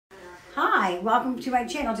Hi, welcome to my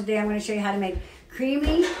channel. Today I'm going to show you how to make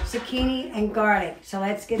creamy zucchini and garlic. So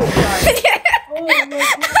let's get started.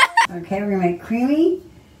 Okay, we're going to make creamy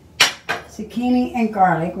zucchini and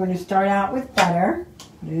garlic. We're going to start out with butter.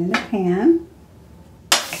 Put it in the pan.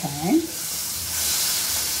 Okay.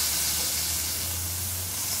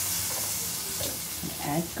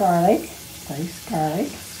 Add garlic. Slice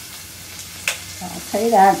garlic. I'll tell you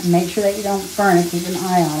that. Make sure that you don't burn it. Keep an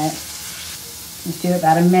eye on it. Just do it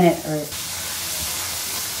about a minute or okay.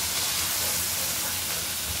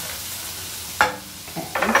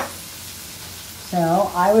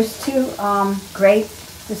 So I was to grate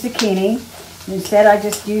the zucchini. Instead I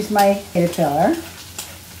just used my caterpillar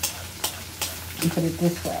and put it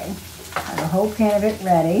this way. I have a whole pan of it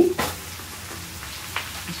ready.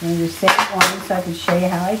 Just going to save one so I can show you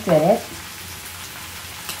how I did it.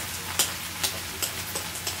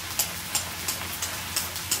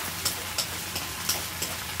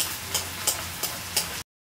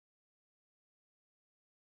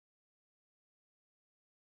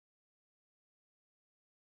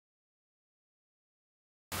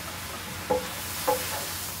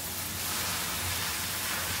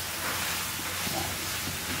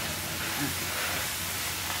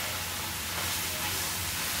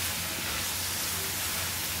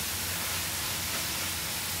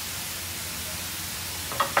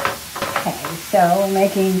 Okay, so we're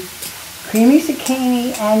making creamy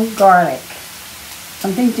zucchini and garlic.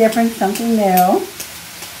 Something different, something new.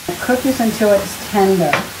 Cook this until it's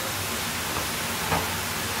tender.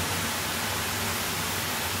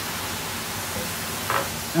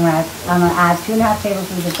 I'm going to add 2½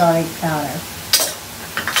 tablespoons of garlic powder.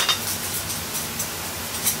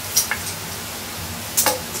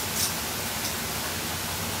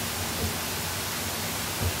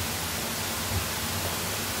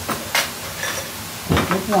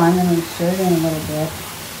 Just one, and we stir it in a little bit.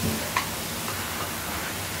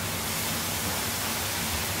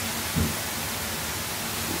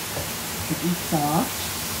 Getting soft.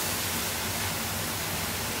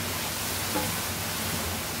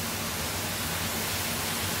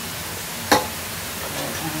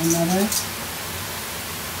 Another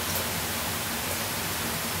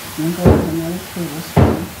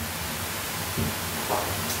tablespoon.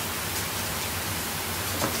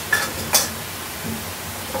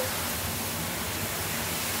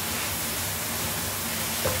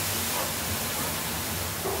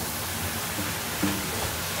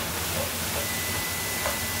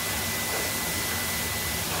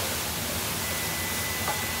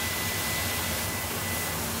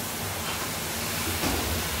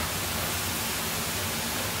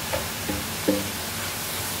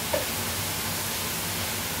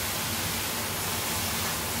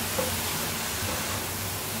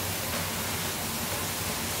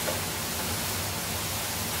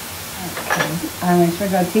 I'm going to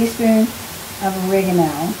sprinkle a teaspoon of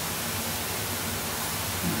oregano.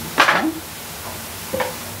 Okay.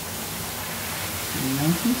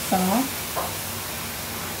 Nice and soft.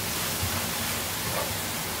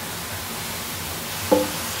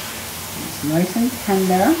 It's nice and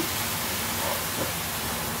tender.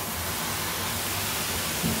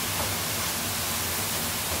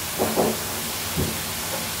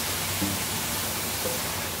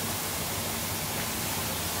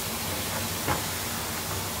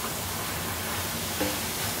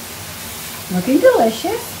 Looking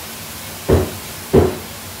delicious.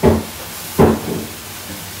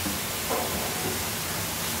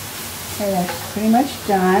 Okay, that's pretty much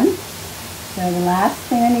done. So the last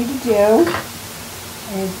thing I need to do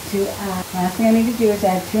is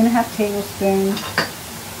add 2½ tablespoons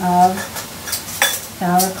of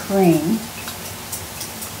sour cream.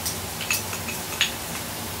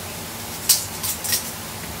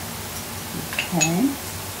 Okay.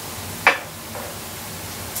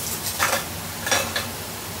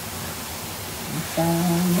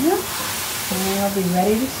 And I'll be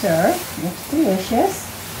ready to serve. Looks delicious.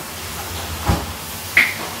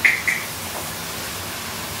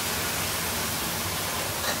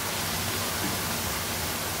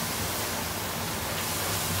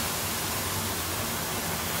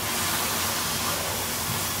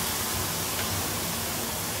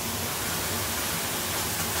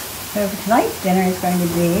 So for tonight's dinner is going to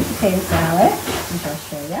be potato salad, which I'll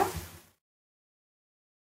show you.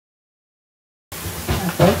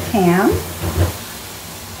 Baked ham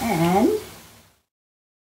and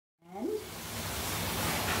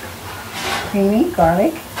creamy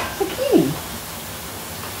garlic zucchini.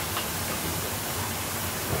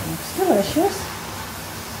 Looks delicious.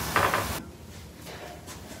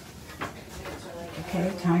 Okay,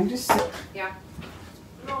 time to sit. Yeah.